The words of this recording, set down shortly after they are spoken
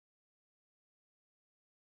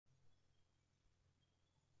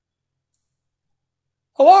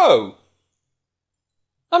Hello,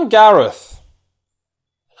 I'm Gareth.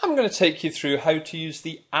 I'm going to take you through how to use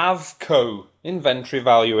the AVCO inventory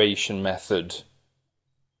valuation method.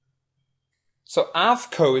 So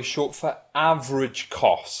AVCO is short for average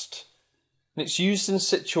cost, and it's used in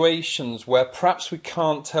situations where perhaps we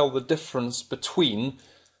can't tell the difference between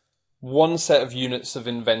one set of units of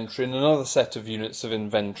inventory and another set of units of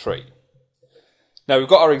inventory. Now we've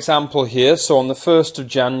got our example here. So on the 1st of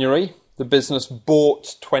January, the business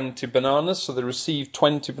bought 20 bananas, so they received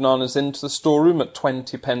 20 bananas into the storeroom at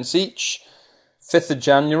 20 pence each. 5th of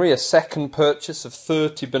January, a second purchase of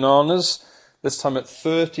 30 bananas, this time at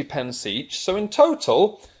 30 pence each. So in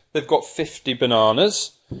total, they've got 50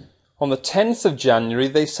 bananas. On the 10th of January,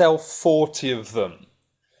 they sell 40 of them.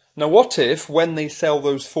 Now what if, when they sell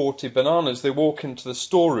those 40 bananas, they walk into the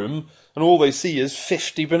storeroom and all they see is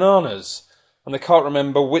 50 bananas? And they can't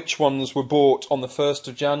remember which ones were bought on the 1st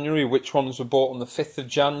of January, which ones were bought on the 5th of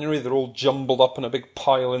January. They're all jumbled up in a big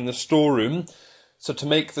pile in the storeroom. So to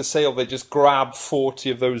make the sale, they just grab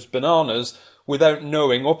 40 of those bananas without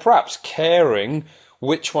knowing, or perhaps caring,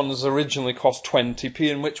 which ones originally cost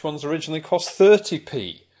 20p and which ones originally cost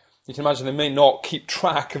 30p. You can imagine they may not keep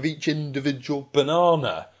track of each individual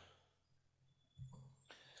banana.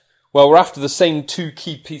 Well, we're after the same two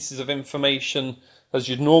key pieces of information as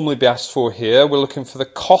you'd normally be asked for here. We're looking for the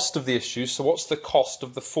cost of the issue. So what's the cost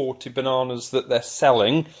of the 40 bananas that they're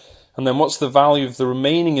selling? And then what's the value of the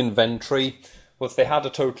remaining inventory? Well, if they had a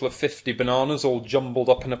total of 50 bananas all jumbled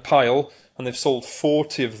up in a pile and they've sold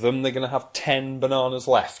 40 of them, they're going to have 10 bananas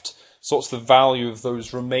left. So what's the value of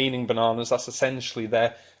those remaining bananas? That's essentially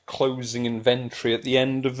their closing inventory at the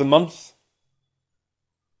end of the month.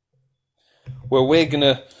 Well, we're going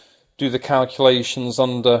to do the calculations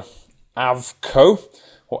under AVCO,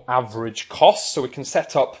 or average cost, so we can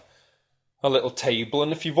set up a little table.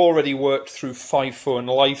 And if you've already worked through FIFO and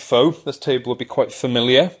LIFO, this table will be quite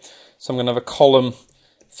familiar. So I'm going to have a column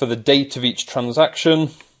for the date of each transaction,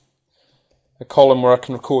 a column where I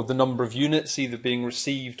can record the number of units either being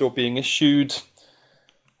received or being issued,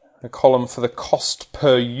 a column for the cost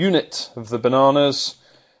per unit of the bananas,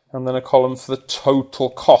 and then a column for the total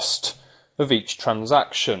cost of each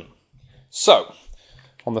transaction. So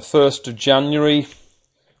on the 1st of January,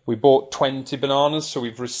 we bought 20 bananas, so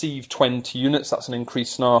we've received 20 units. That's an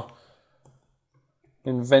increase in our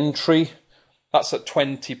inventory. That's at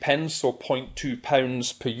 20 pence, or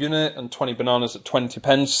 £0.2 per unit, and 20 bananas at 20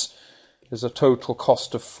 pence is a total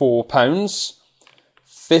cost of £4.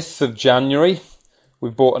 5th of January,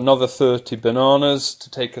 we've bought another 30 bananas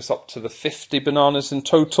to take us up to the 50 bananas in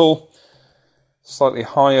total. Slightly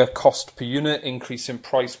higher cost per unit, increase in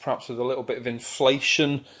price perhaps with a little bit of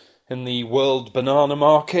inflation in the world banana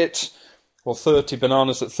market. Well, 30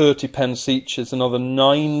 bananas at 30 pence each is another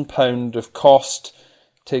 £9 of cost,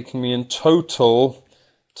 taking me in total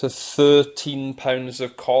to £13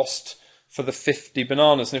 of cost for the 50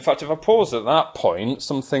 bananas. And in fact, if I pause at that point,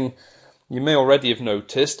 something you may already have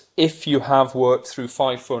noticed, if you have worked through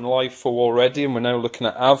FIFO and LIFO already, and we're now looking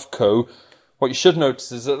at AVCO, what you should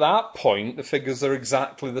notice is at that point, the figures are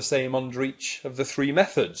exactly the same under each of the three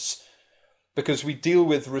methods, because we deal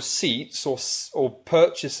with receipts or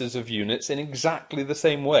purchases of units in exactly the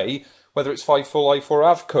same way, whether it's FIFO, LIFO or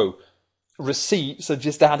AVCO. Receipts are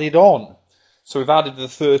just added on. So we've added the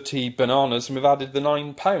 30 bananas and we've added the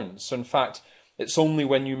 £9. So in fact, it's only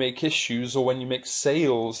when you make issues or when you make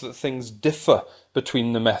sales that things differ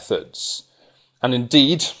between the methods. And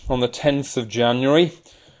indeed, on the 10th of January,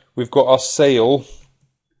 we've got our sale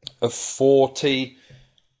of 40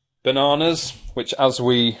 bananas, which, as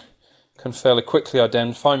we can fairly quickly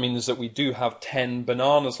identify, means that we do have 10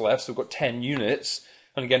 bananas left. So we've got 10 units.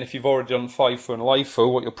 And again, if you've already done FIFO and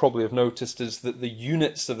LIFO, what you'll probably have noticed is that the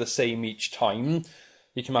units are the same each time.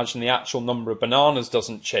 You can imagine the actual number of bananas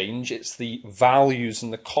doesn't change. It's the values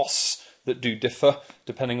and the costs that do differ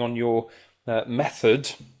depending on your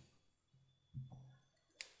method.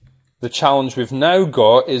 The challenge we've now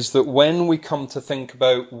got is that when we come to think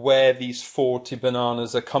about where these 40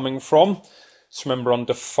 bananas are coming from, so remember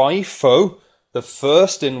under FIFO, the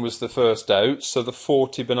first in was the first out, so the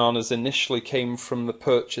 40 bananas initially came from the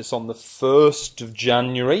purchase on the 1st of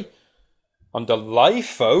January. Under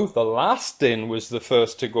LIFO, the last in was the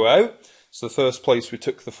first to go out, so the first place we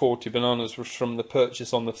took the 40 bananas was from the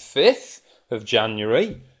purchase on the 5th of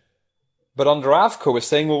January. But under AVCO, we're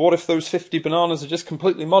saying, well, what if those 50 bananas are just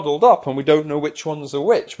completely muddled up and we don't know which ones are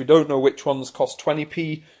which? We don't know which ones cost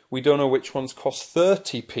 20p, we don't know which ones cost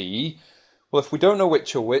 30p. Well, if we don't know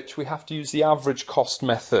which are which, we have to use the average cost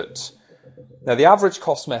method. Now, the average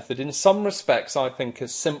cost method, in some respects, I think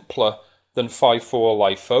is simpler than FIFO or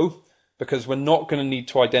LIFO, because we're not going to need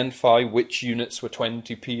to identify which units were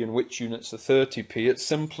 20p and which units are 30p. It's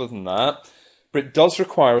simpler than that. But it does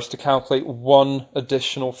require us to calculate one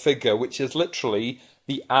additional figure, which is literally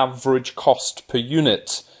the average cost per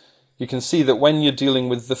unit. You can see that when you're dealing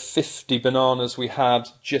with the 50 bananas we had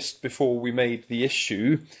just before we made the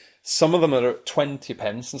issue, some of them are at 20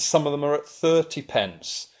 pence and some of them are at 30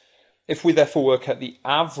 pence. If we therefore work out the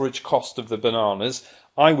average cost of the bananas,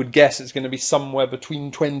 I would guess it's going to be somewhere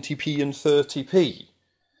between 20p and 30p.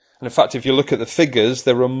 And in fact, if you look at the figures,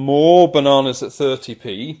 there are more bananas at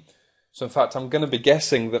 30p. So in fact, I'm going to be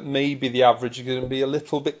guessing that maybe the average is going to be a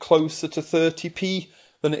little bit closer to 30p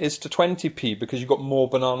than it is to 20p, because you've got more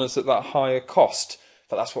bananas at that higher cost.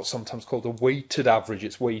 But that's what's sometimes called a weighted average.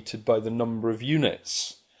 It's weighted by the number of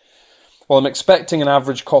units. Well, I'm expecting an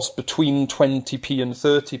average cost between 20p and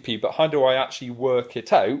 30p, but how do I actually work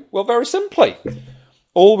it out? Well, very simply.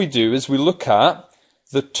 All we do is we look at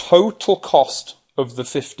the total cost of the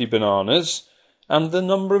 50 bananas and the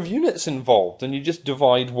number of units involved, and you just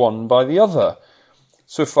divide one by the other.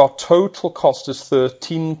 So if our total cost is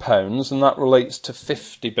 £13 and that relates to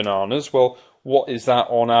 50 bananas, well, what is that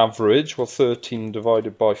on average? Well, 13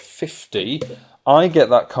 divided by 50, I get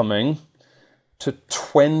that coming to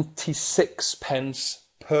 26 pence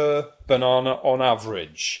per banana on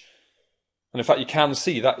average. And in fact, you can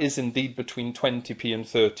see that is indeed between 20p and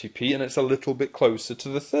 30p, and it's a little bit closer to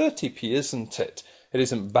the 30p, isn't it? It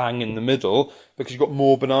isn't bang in the middle, because you've got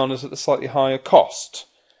more bananas at the slightly higher cost.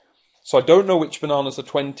 So I don't know which bananas are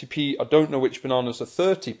 20p, I don't know which bananas are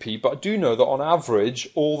 30p, but I do know that on average,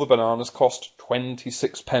 all the bananas cost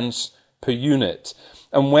 26 pence per unit.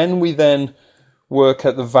 And when we then work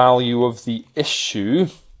at the value of the issue,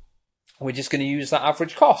 we're just going to use that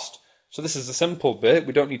average cost. So this is a simple bit.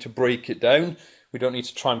 We don't need to break it down. We don't need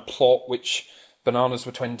to try and plot which bananas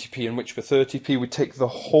were 20p and which were 30p. We take the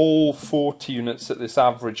whole 40 units at this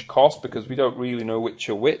average cost, because we don't really know which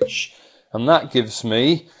are which. And that gives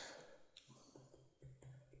me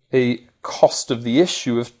a cost of the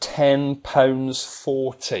issue of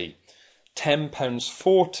 £10.40.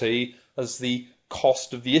 £10.40 as the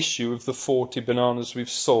cost of the issue of the 40 bananas we've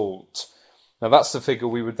sold. Now that's the figure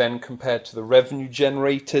we would then compare to the revenue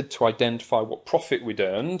generated to identify what profit we'd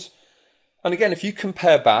earned. And again, if you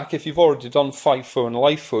compare back, if you've already done FIFO and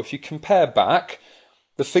LIFO, if you compare back,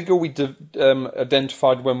 the figure we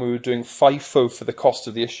identified when we were doing FIFO for the cost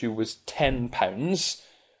of the issue was £10.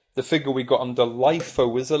 The figure we got under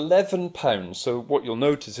LIFO was £11. So what you'll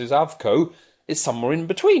notice is AVCO is somewhere in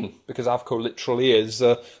between, because AVCO literally is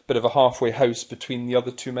a bit of a halfway house between the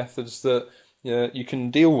other two methods that you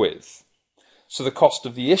can deal with. So the cost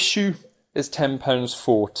of the issue is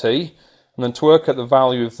 £10.40. And then to work out the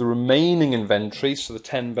value of the remaining inventory, so the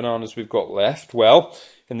 10 bananas we've got left, well,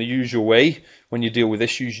 in the usual way, when you deal with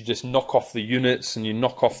issues, you just knock off the units and you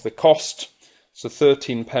knock off the cost. So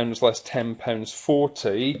 £13 less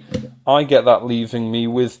 £10.40, I get that leaving me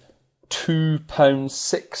with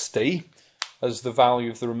 £2.60 as the value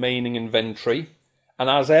of the remaining inventory. And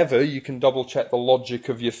as ever, you can double check the logic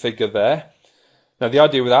of your figure there. Now the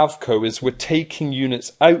idea with AVCO is we're taking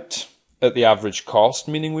units out at the average cost,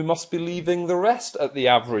 meaning we must be leaving the rest at the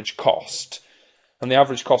average cost. And the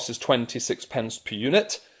average cost is 26 pence per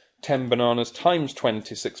unit. 10 bananas times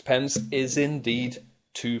 26 pence is indeed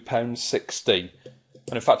 £2.60.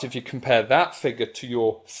 And in fact, if you compare that figure to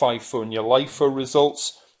your FIFO and your LIFO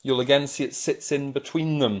results, you'll again see it sits in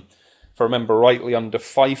between them. If I remember rightly, under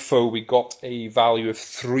FIFO we got a value of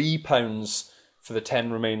 £3 for the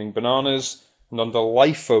 10 remaining bananas, and under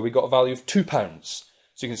LIFO we got a value of £2.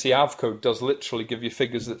 So you can see AVCO does literally give you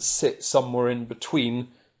figures that sit somewhere in between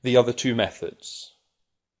the other two methods.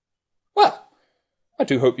 Well, I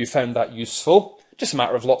do hope you found that useful. Just a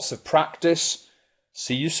matter of lots of practice.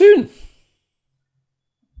 See you soon.